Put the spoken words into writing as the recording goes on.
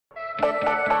So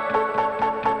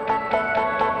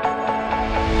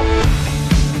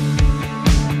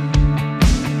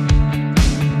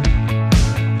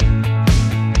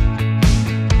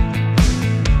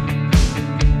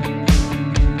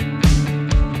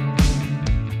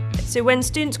when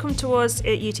students come to us at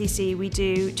UTC, we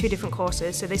do 2 different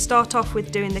courses. So they start off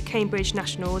with doing the Cambridge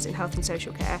Nationals in Health and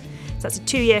Social Care. So that's a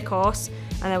 2-year course,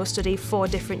 and they will study 4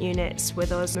 different units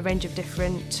with us, a range of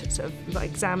different sort of we've got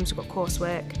exams, we've got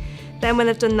coursework. Then when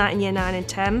they've done that in Year 9 and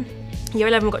 10, Year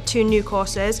 11 we've got 2 new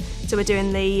courses. So we're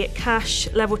doing the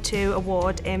CASH Level 2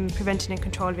 award in Preventing and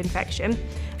Control of Infection,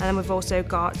 and then we've also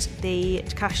got the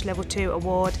CASH Level 2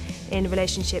 award in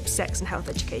Relationships, Sex and Health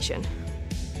Education.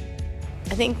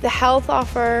 I think the health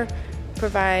offer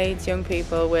provides young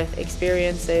people with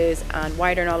experiences and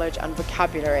wider knowledge and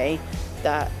vocabulary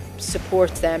that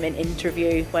supports them in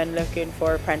interview when looking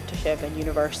for apprenticeship and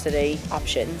university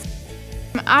options.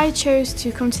 I chose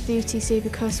to come to the UTC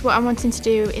because what I'm wanting to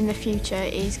do in the future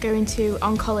is go into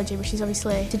oncology, which is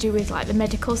obviously to do with like the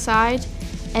medical side.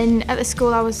 And at the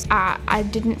school I was at, I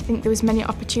didn't think there was many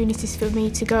opportunities for me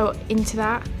to go into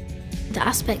that. The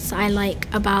aspects I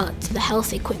like about the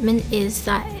health equipment is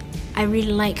that I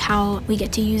really like how we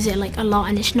get to use it like a lot,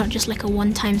 and it's not just like a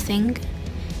one-time thing.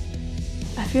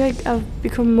 I feel like I've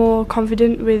become more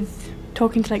confident with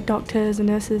talking to like doctors and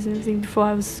nurses and everything. Before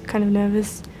I was kind of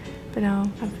nervous, but now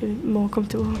I feel more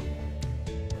comfortable.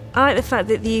 I like the fact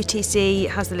that the UTC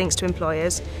has the links to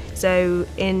employers. So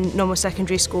in normal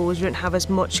secondary schools we don't have as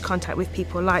much contact with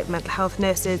people like mental health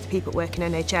nurses, people working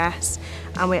in NHS,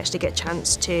 and we actually get a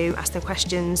chance to ask them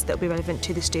questions that will be relevant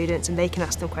to the students, and they can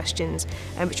ask them questions,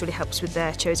 which really helps with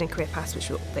their chosen career paths which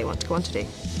they want to go on to do.